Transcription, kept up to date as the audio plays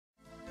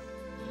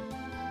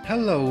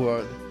Hello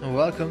world, and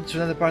welcome to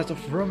another part of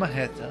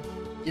RomaHeta.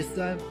 This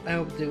time I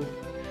hope there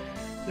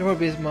will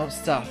be more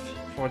stuff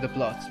for the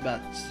plot,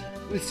 but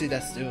we'll see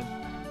that soon.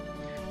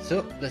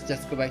 So let's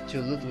just go back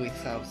to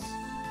Ludwig's house.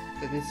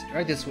 That is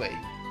right this way.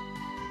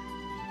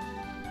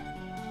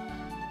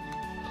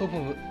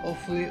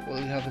 Hopefully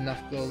we'll have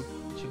enough gold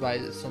to buy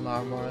some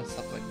armor and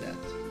stuff like that.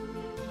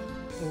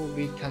 It will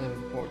be kind of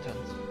important.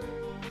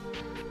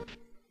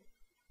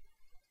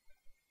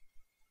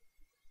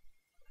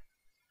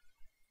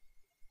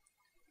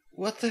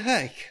 What the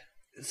heck?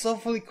 It's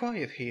awfully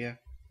quiet here.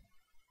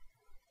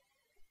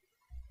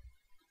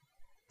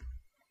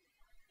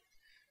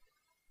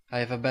 I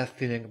have a bad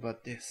feeling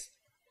about this.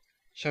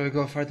 Shall we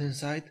go further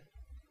inside?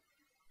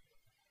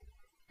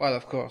 Well,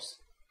 of course.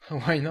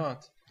 Why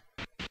not?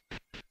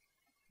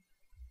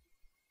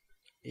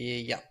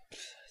 Yep.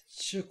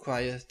 Too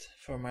quiet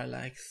for my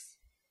likes.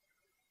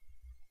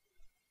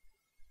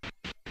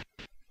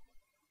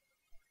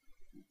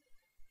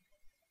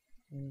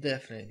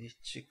 Definitely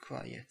too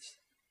quiet.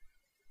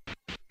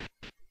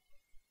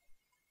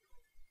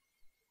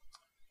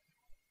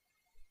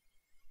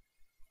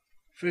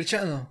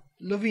 Feliciano,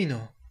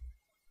 Lovino,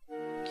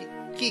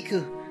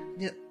 Kiku,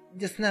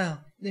 just now,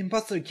 the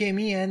imposter came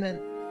in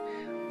and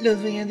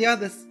Ludwig and the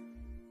others.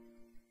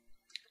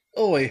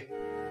 Oi,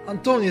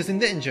 Antonio's in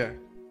danger.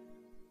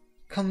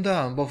 Calm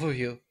down, both of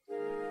you.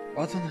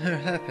 What on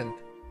earth happened?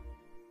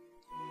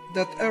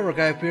 That arrow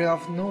guy appeared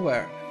out of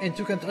nowhere and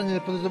took Antonio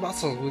to the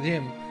battle with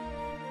him.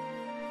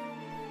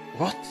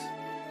 What?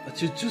 But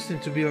you two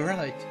seem to be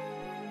alright.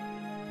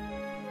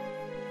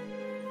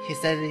 He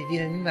said he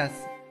didn't need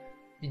us.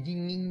 He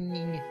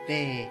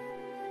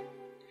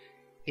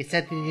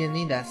said he didn't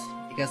need us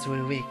because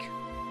we're weak.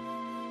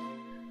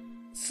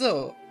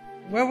 So,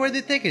 where were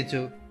they taken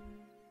to?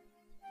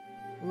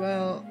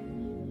 Well...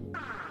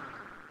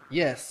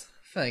 Yes,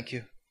 thank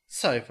you.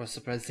 Sorry for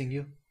surprising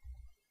you.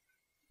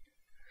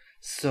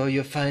 So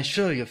you're finally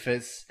sure you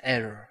face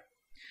error.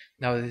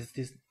 Now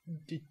this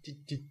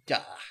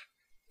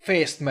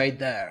faced my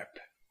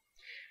derp.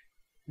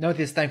 Now it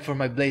is time for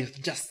my blade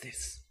of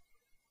justice.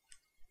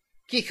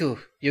 Kiku,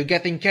 you're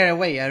getting carried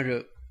away, are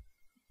you?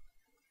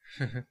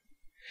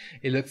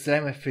 It looks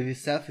like my pretty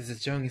self is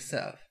enjoying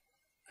itself.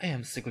 I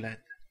am so glad.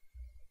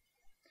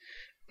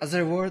 As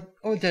a reward,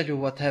 I will tell you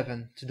what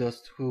happened to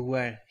those who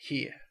were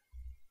here.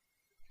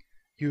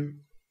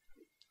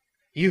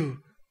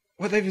 You,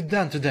 what have you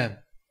done to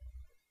them?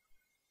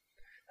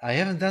 I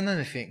haven't done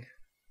anything.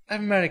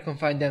 I've merely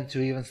confined them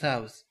to Ivan's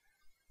house.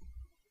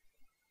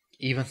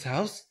 Ivan's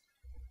house?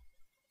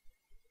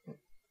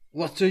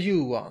 What do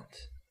you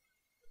want?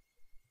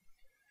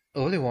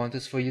 All I want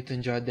is for you to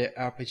enjoy the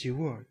RPG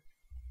world.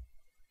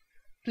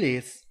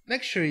 Please,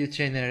 make sure you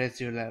train and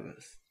raise your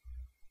levels.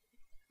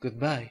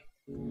 Goodbye.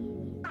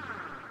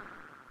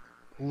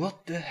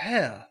 What the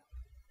hell?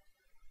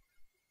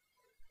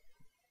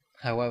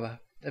 However,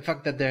 the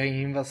fact that they're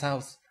in Ivan's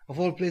house, of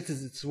all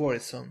places, is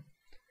worrisome.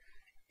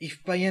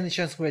 If by any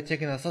chance we're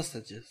taken as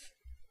hostages,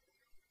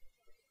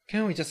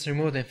 can we just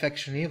remove the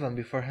infection even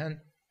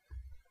beforehand?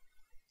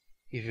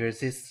 If you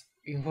resist,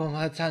 we won't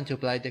have time to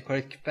apply the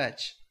correct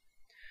patch.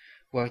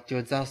 We have to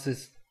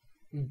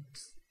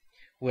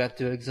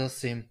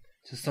exhaust him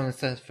to some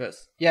extent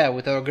first. Yeah,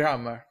 with our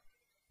grammar.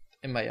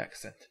 In my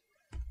accent.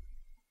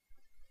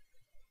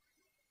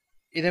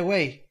 Either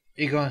way,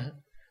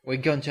 we're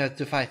going to have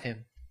to fight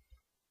him.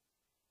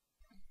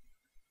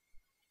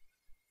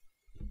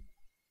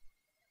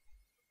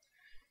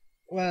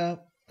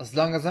 Well, as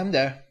long as I'm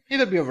there,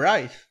 it'll be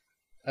alright.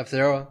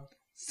 After all,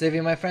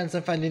 saving my friends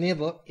and finding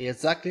evil is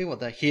exactly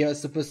what a hero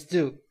is supposed to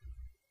do.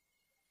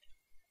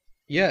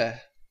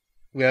 Yeah,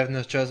 we have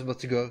no choice but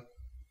to go.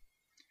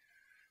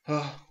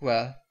 Oh,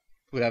 well,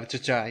 we'll have to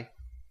try.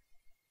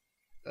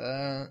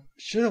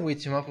 Shouldn't we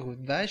team up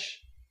with Vash?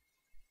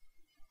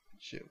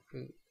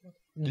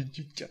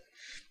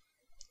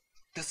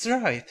 That's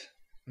right,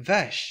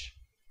 Vash.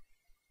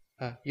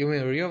 You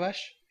mean Ryovash?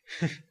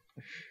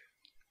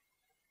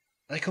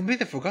 I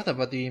completely forgot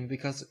about him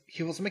because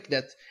he was making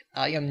that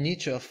I am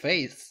neutral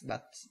face,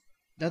 but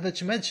now that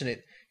you mention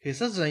it,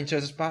 he's also an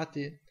interested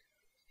party.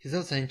 He's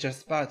also an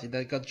interested party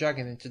that got dragged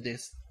into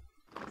this.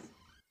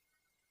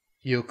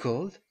 You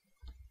called?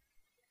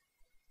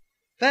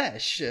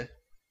 Vash!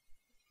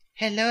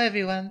 Hello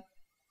everyone!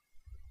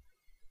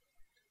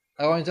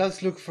 I went out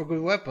to look for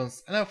good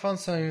weapons and I found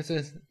some I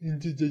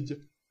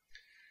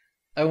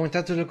went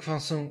out to look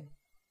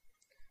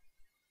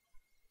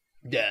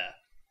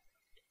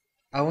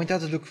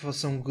for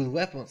some good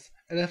weapons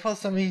and I found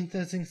some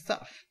interesting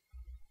stuff.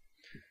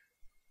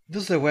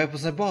 Those are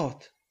weapons I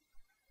bought.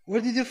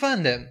 Where did you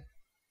find them?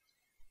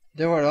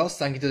 They were all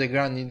sunk into the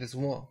ground in the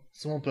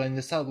swamp in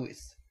the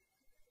southwest.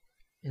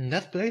 In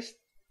that place?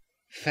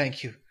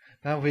 Thank you.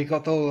 Now we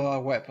got all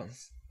our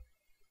weapons.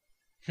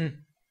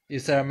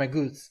 These are my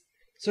goods,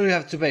 so you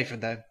have to pay for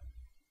them.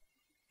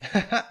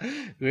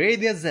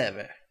 Greedy as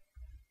ever.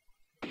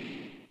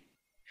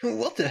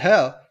 What the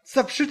hell?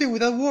 Stop shooting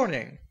without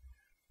warning!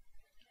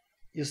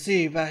 You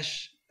see,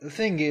 Vash, the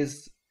thing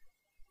is...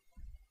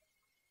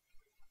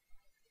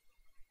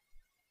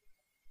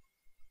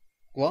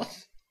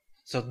 What?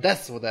 So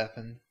that's what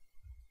happened.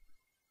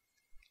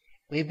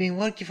 We've been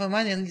working for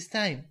money all this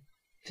time,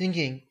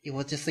 thinking it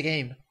was just a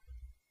game.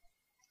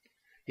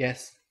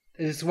 Yes,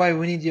 that is why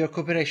we need your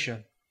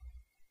cooperation.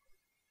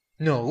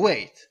 No,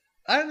 wait.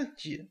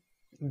 Aren't you...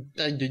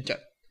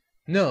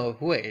 No,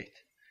 wait.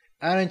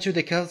 Aren't you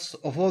the cause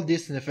of all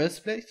this in the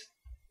first place?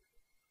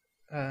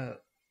 I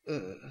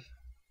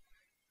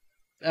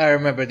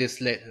remember this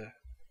later.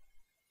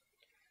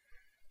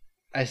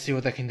 I see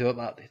what I can do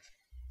about it.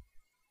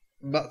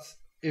 But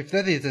if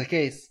that is the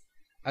case,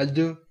 I'll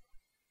do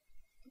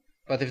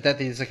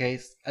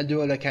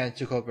all I can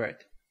to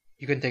cooperate.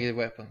 You can take the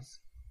weapons.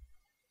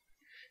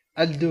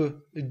 I'll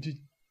go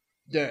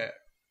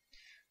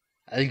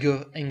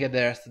and get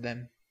the rest of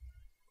them.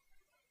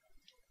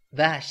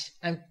 Vash,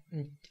 I'm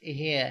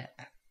here.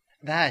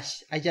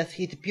 Vash, I just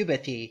hit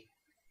puberty.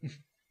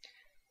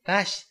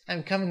 Vash,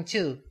 I'm coming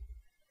too.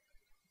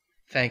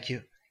 Thank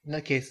you. In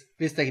that case,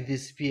 please take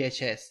this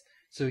PHS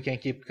so we can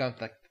keep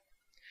contact.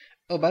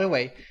 Oh, by the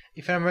way,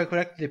 if I remember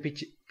correctly,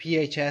 the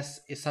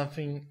PHS is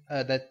something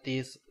that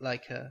is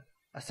like a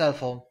cell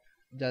phone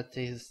that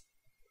is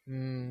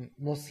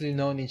mostly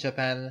known in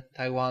Japan,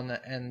 Taiwan,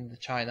 and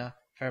China,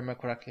 if I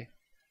remember correctly.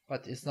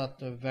 But it's not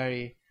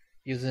very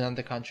used in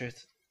other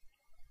countries.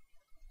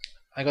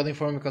 I got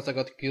informed because I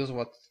got curious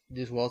what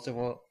this was.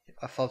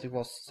 I thought it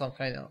was some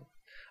kind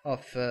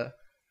of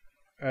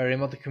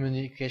remote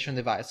communication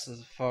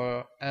devices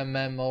for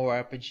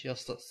MMORPG or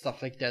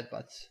stuff like that,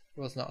 but it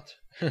was not.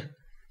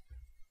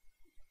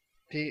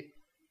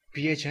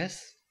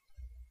 PHS?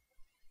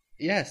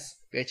 Yes,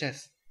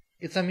 PHS.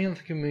 It's a means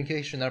of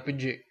communication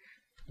RPG.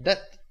 That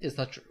is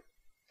not true.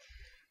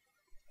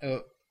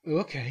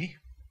 Okay.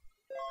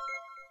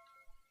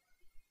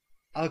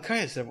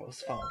 Alkaiser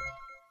was found.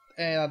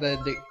 And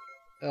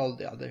all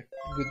the other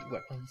good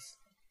weapons.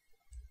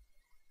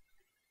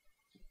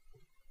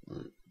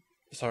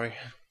 Sorry.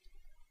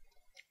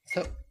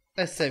 So,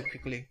 let's save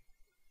quickly.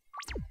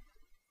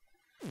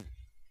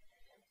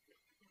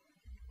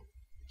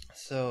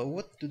 So,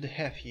 what do they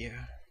have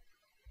here?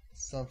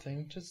 Something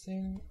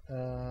interesting?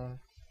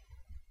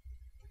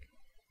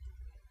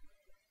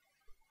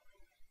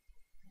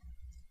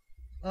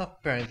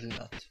 Apparently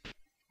not.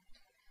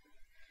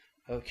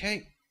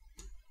 Okay.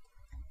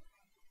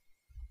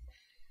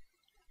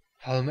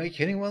 I'll make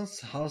anyone's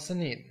house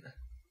an inn.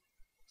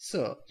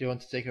 So, do you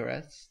want to take a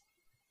rest?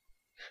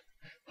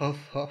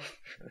 Huff huff.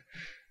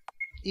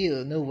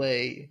 Ew, no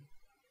way.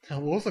 I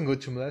wasn't going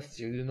to molest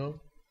you, you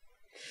know?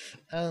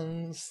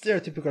 And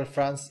stereotypical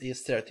France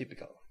is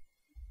stereotypical.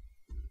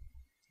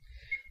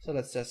 So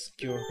let's just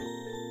cure,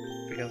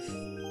 because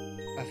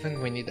I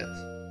think we need it.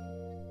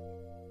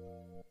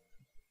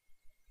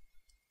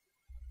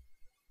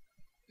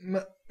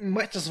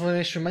 My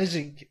transformation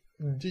magic...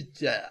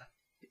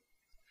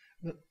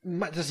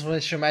 My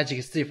transformation magic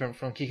is different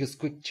from Kiku's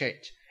quick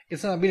change.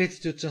 It's an ability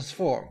to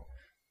transform.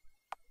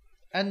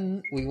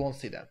 And we won't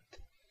see that,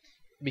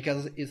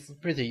 because it's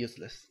pretty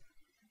useless.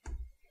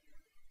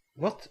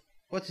 What?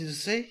 What did you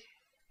say?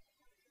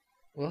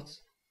 What?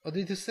 What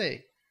did you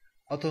say?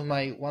 Out of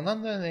my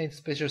 108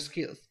 special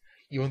skills,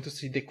 you want to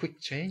see the quick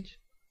change?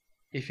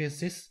 If you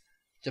insist,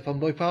 Japan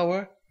Boy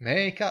Power,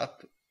 make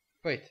up!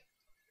 Wait.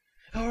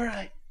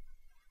 Alright.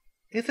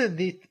 Isn't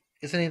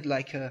it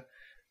like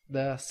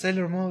the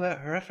Sailor Moon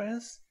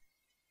reference?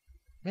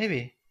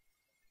 Maybe.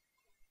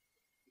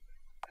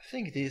 I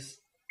think it is.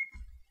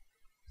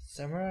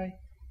 Samurai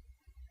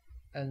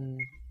and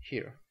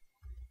hero.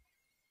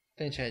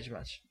 Didn't change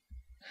much.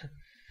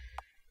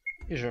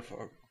 Usual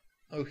form.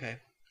 Okay.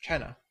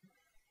 China.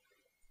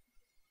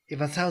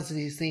 Even sounds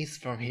these things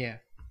from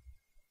here.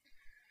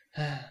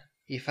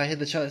 If I had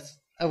the choice,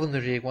 I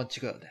wouldn't really want to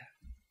go there.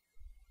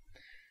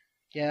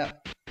 Yeah,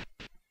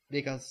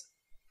 because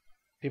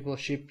people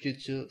ship you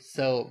to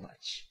so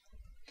much.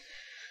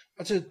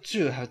 What you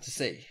do have to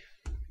say?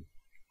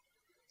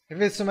 If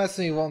it's a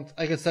medicine you want,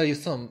 I can sell you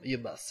some, you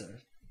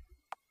bastard.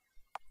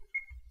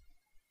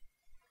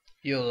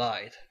 You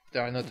lied.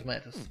 There are no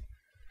tomatoes.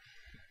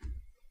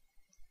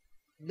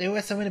 There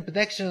were so many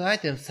protection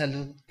items at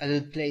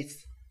the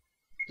place.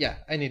 Yeah,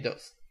 I need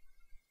those.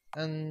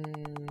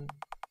 And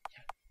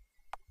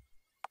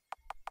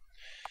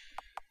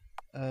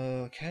yeah.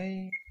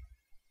 Okay.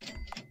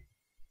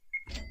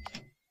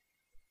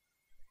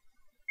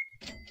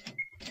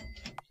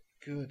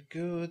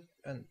 Good.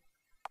 And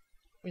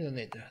we don't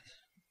need that.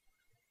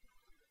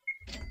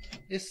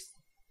 This...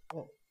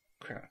 oh,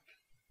 crap.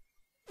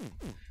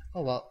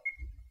 Oh well.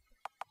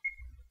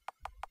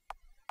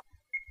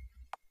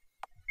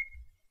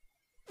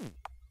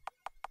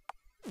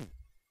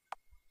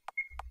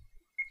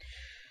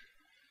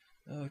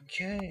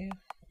 Okay,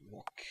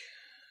 walk.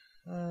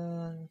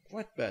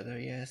 Quite better,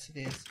 yes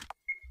it is.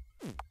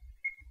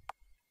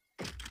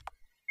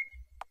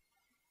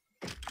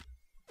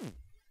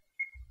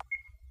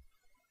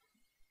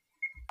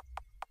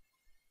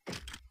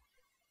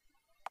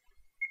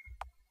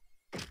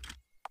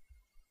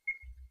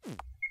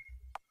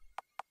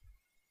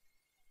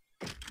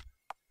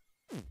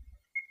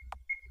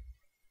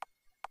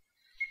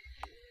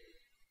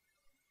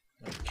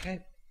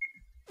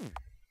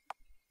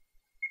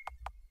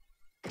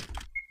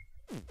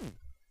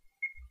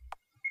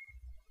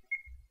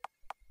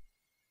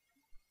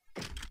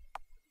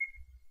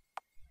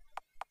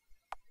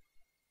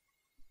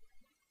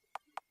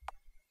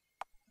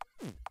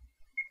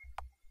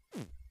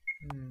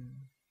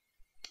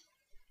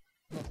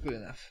 good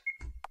enough.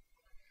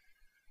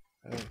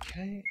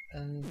 Okay,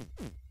 and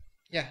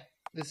yeah,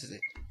 this is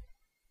it.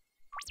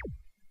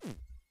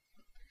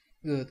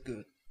 Good,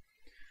 good.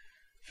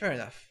 Fair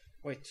enough.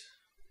 Wait.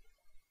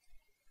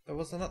 There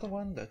was another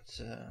one that...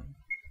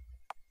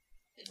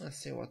 let's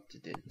see what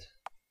it did.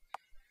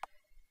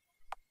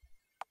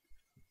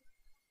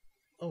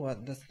 Oh, well,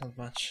 that's not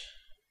much.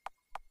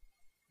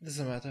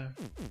 Doesn't matter.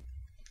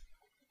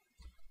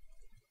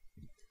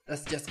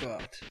 Let's just go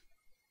out.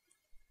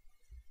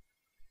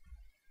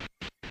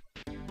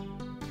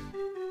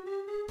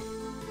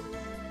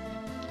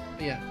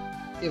 Yeah,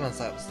 Ivan's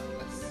house.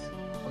 That's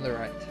on the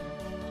right.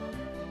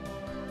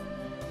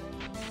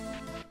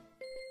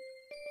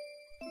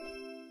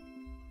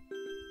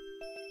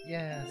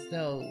 Yeah,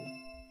 snow.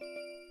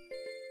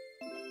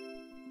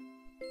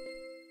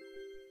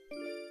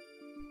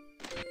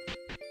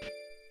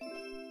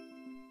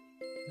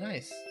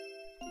 Nice.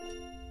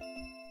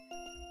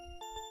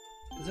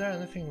 Is there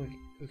anything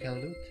we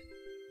can loot?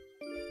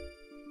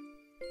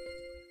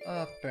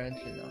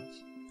 Apparently not.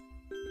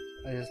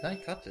 There's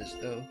night cottage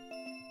though.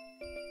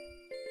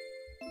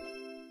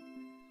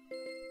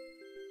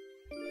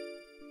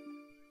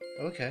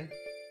 Okay.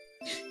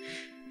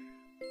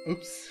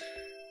 Oops.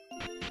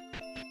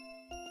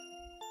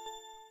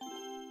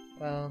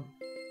 Well,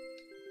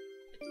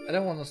 I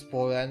don't want to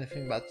spoil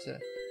anything, but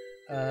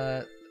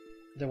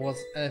there was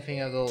anything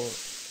at all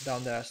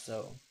down there,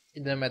 so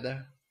it didn't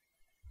matter.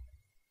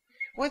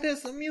 Why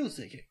there's some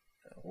music?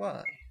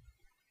 Why?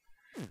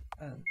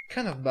 I'm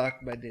kind of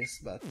bugged by this,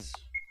 but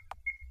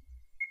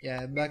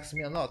yeah, it bugs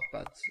me a lot,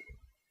 but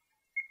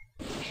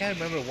I can't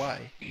remember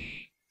why.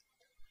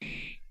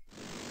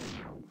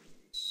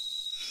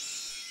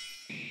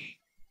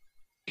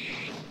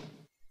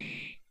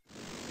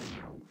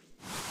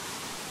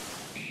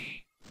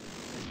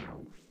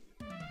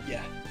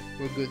 Yeah,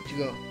 we're good to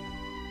go.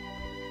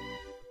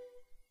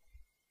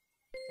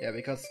 Yeah,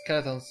 because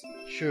skeletons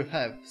sure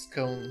have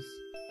scones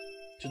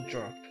to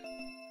drop.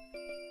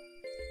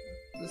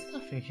 There's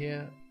nothing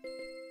here.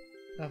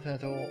 Nothing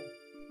at all.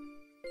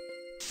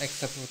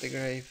 Except for the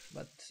grave,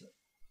 but...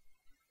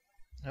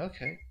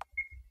 okay.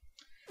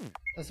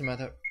 Doesn't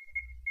matter.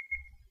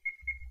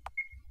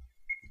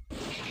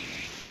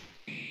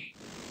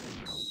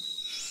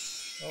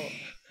 Oh,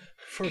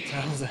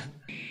 4,000.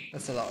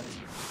 That's a lot.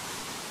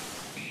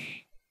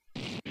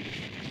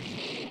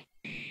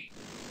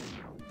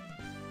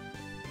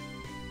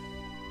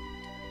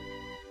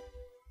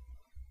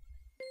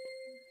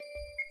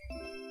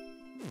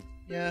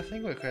 Yeah, I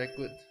think we're quite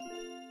good.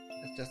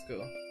 Let's just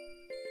go.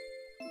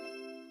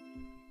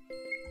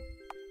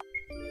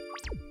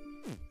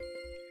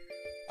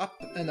 Up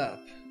and up.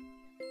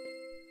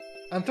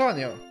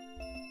 Antonio!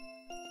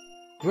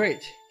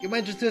 Great, you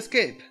managed to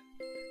escape.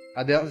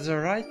 Are the others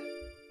alright?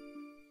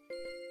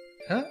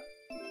 Huh?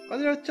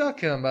 What are you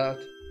talking about?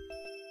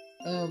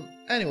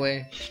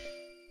 Anyway.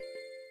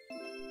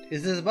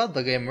 Is this about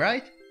the game,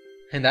 right?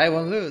 And I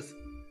won't lose.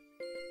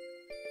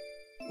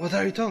 What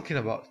are you talking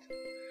about?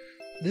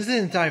 This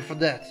isn't time for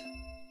that.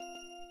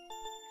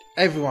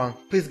 Everyone,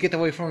 please get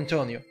away from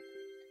Antonio.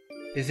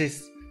 This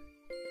is...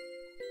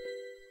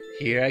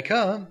 Here I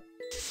come.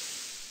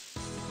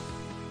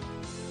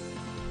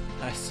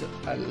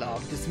 I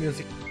love this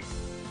music.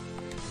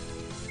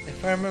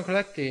 If I remember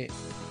correctly,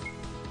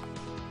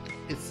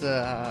 it's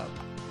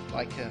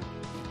like a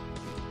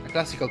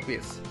classical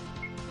piece.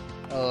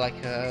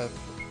 Like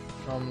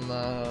from...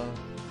 I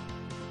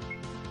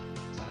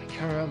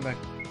can't remember.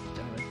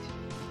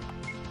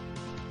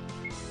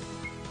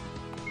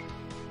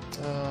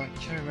 I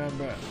can't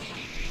remember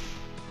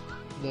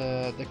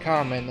the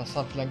Carmen or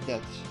something like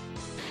that.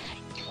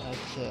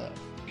 But,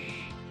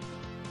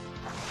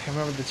 I can't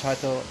remember the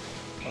title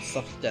or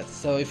stuff like that.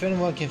 So if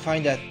anyone can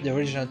find that the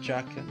original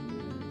track,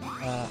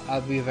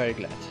 I'll be very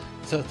glad.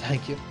 So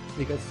thank you,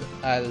 because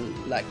I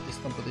like this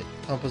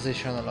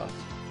composition a lot.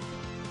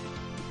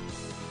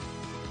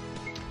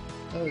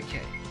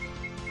 Okay.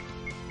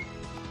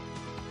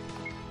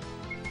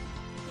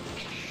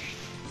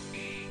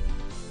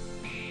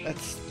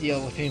 Let's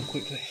deal with him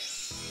quickly.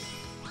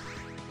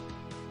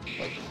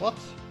 Wait, what?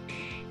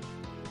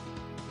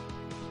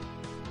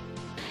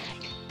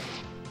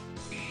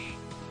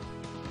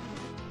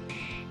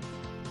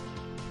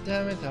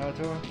 Damn it,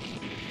 Arthur.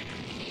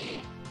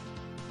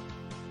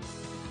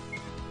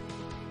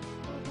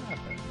 What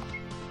happened?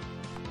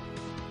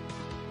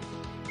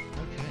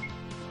 Okay.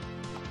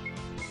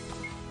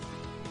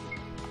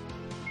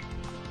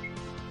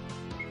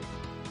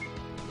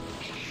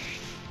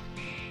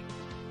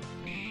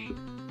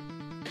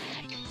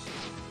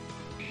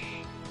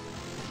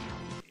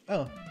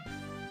 Oh.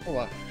 Oh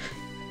what?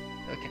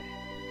 Okay.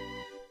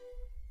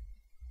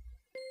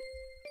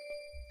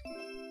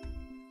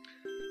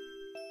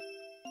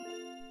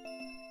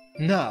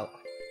 Now,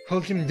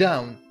 hold him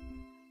down.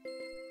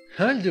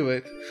 I'll do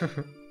it.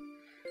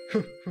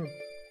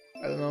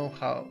 I don't know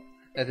how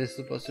that is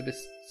supposed to be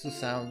to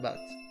sound, but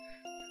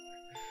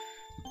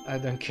I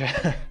don't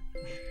care.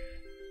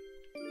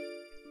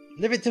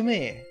 Leave it to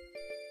me.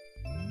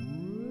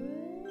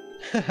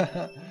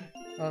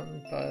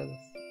 But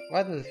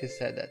why did he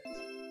say that?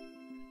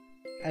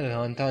 I don't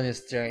know,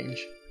 Antonio's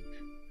strange.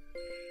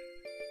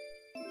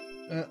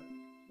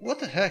 What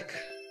the heck?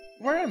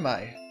 Where am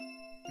I?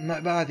 My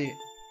body.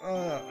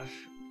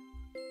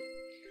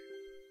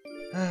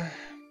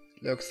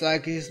 Looks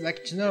like he's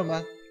back to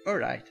normal.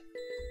 Alright.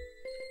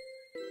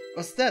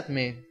 What's that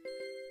mean?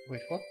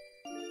 Wait, what?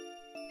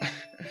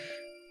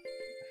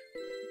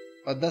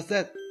 What does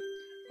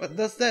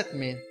that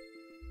mean?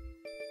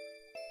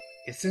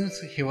 It seems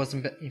he was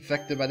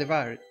infected by the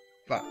virus.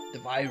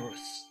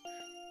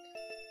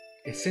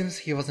 It seems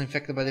he was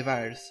infected by the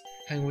virus,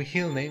 and we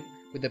healed him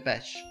with the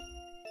patch.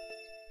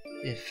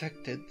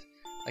 Infected?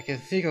 I can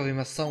think of him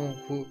as someone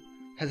who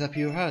has a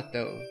pure heart,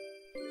 though.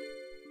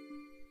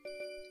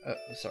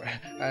 Sorry,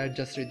 I'll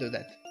just redo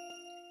that.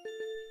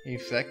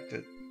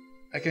 Infected.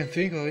 I can't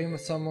think of him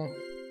as someone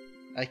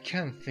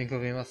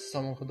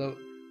who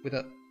with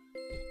a...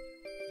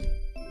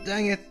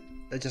 Dang it!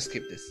 Let's just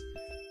skip this.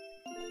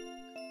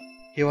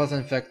 He was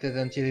infected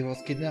until he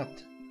was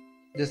kidnapped.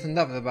 There's no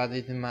doubt about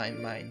it in my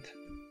mind.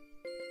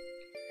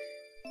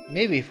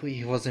 Maybe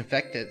he was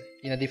infected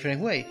in a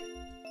different way.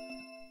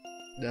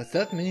 Does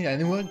that mean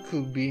anyone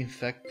could be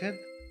infected?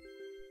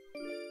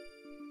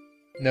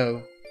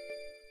 No.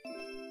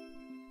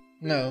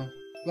 No.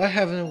 Why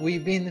haven't we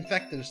been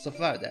infected so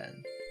far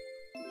then?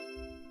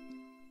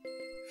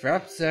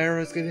 Perhaps the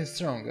arrow is getting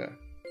stronger.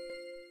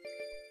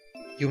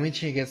 You mean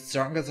she gets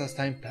stronger as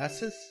time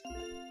passes?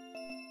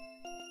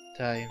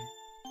 Time.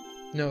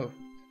 No,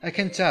 I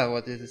can't tell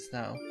what it is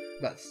now,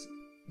 but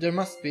there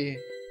must be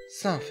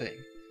something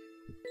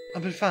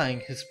amplifying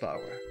his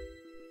power.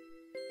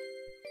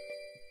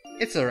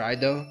 It's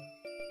alright though,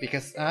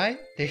 because I,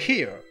 the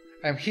hero,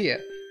 I'm here,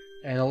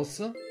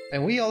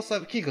 and we also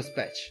have Kiko's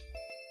patch.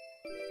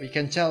 We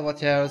can tell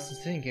what Eros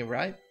is thinking,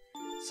 right?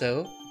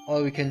 So,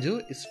 all we can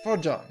do is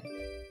forge on.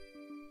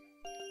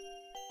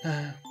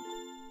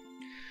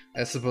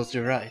 I suppose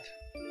you're right.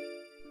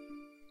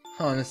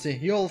 Honestly,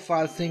 you all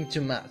five think too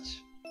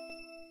much.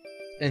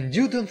 And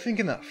you don't think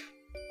enough.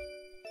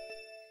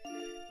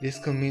 This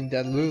could mean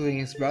that losing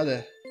his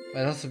brother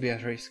might also be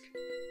at risk.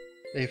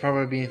 They'd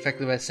probably be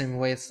infected by the same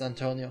way as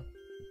Antonio.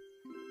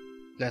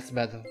 Let's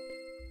battle.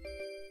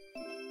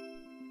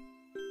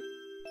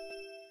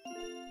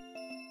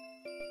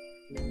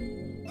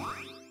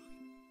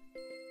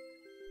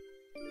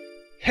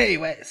 Hey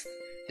West!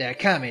 They're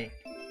coming!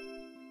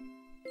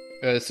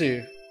 I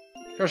see.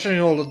 Crushing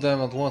all of them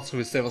at once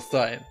will save us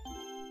time.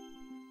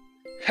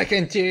 I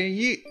can hear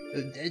you!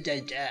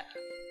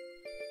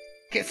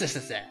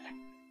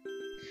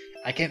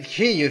 I can't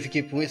hear you if you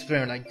keep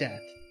whispering like that.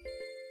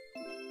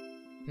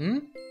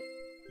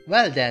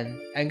 Well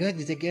then, I'm going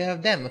to take care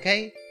of them,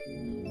 okay?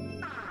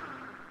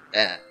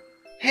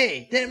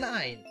 Hey, they're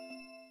mine!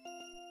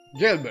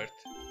 Gilbert!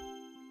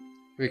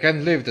 We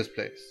can't leave this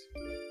place.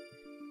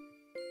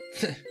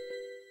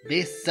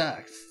 This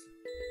sucks.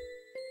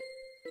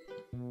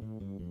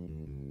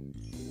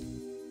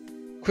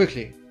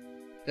 Quickly,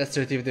 let's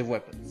retrieve the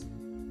weapons.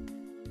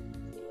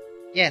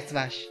 Yes,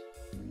 Vash.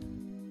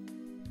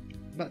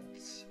 But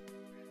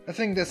I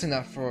think that's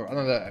enough for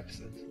another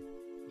episode.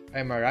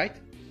 Am I right?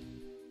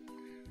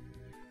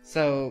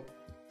 So,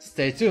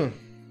 stay tuned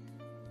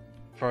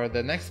for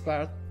the next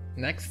part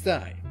next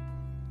time.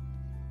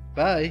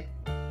 Bye!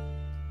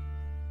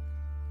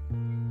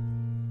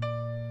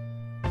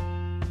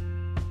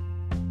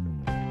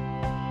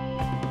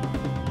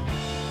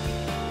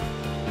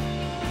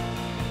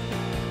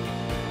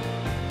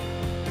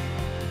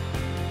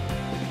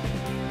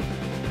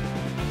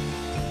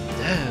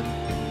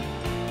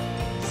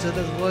 So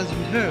that voice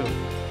we heard.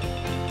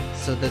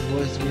 So that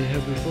voice we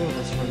heard before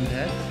was from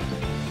that?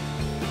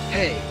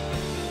 Hey!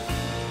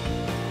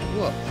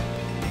 What?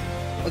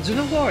 Oh, do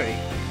not worry.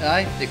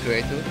 I, the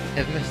creator,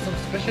 have made some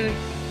specially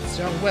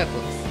strong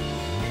weapons,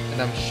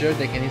 and I'm sure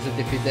they can easily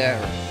defeat the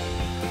arrow.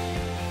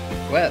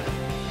 Well,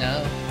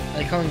 now,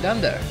 I'm coming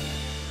down there.